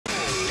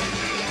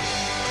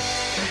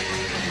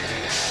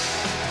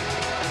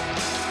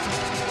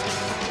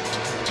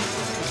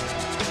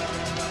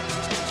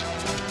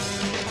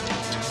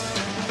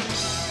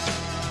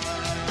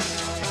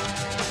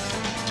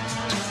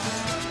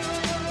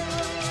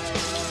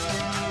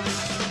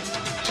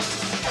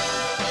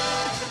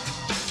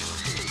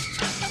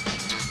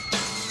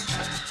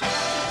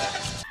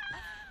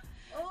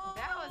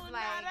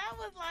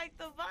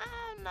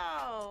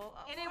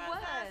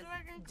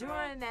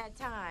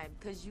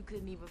because you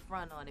couldn't even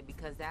front on it,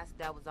 because that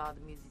was all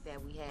the music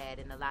that we had,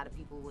 and a lot of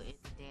people were into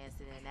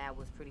dancing, and that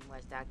was pretty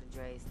much Dr.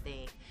 Dre's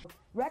thing.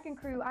 Wrecking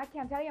Crew, I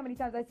can't tell you how many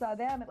times I saw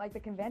them at like the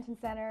convention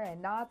center and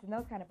Knott's and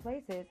those kind of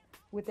places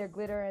with their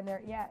glitter and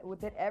their,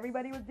 with it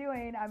everybody was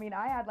doing. I mean,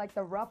 I had like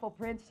the ruffle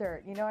print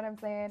shirt, you know what I'm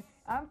saying?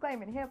 I'm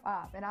claiming hip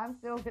hop and I'm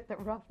still with the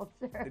ruffle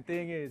shirt. The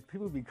thing is,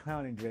 people be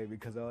clowning Dre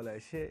because of all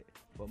that shit,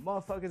 but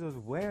motherfuckers was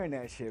wearing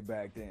that shit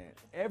back then.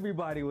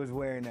 Everybody was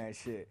wearing that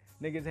shit.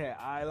 Niggas had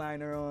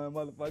eyeliner on,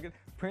 motherfuckers.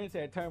 Prince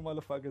had turned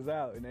motherfuckers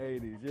out in the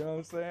 80s, you know what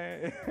I'm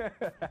saying?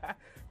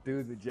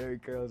 Dudes with jerry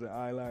curls and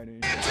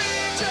eyeliner.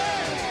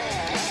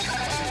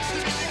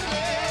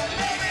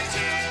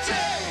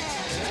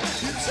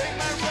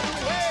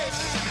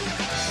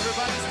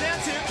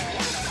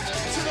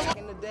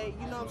 In the day,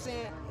 you know what I'm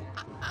saying?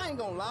 I ain't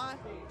gonna lie.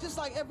 Just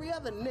like every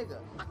other nigga,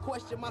 I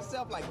question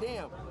myself like,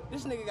 damn,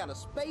 this nigga got a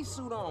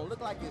spacesuit on,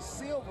 look like it's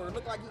silver,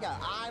 look like he got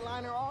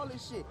eyeliner, all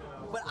this shit.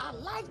 But I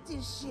like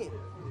this shit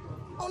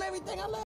on everything I love.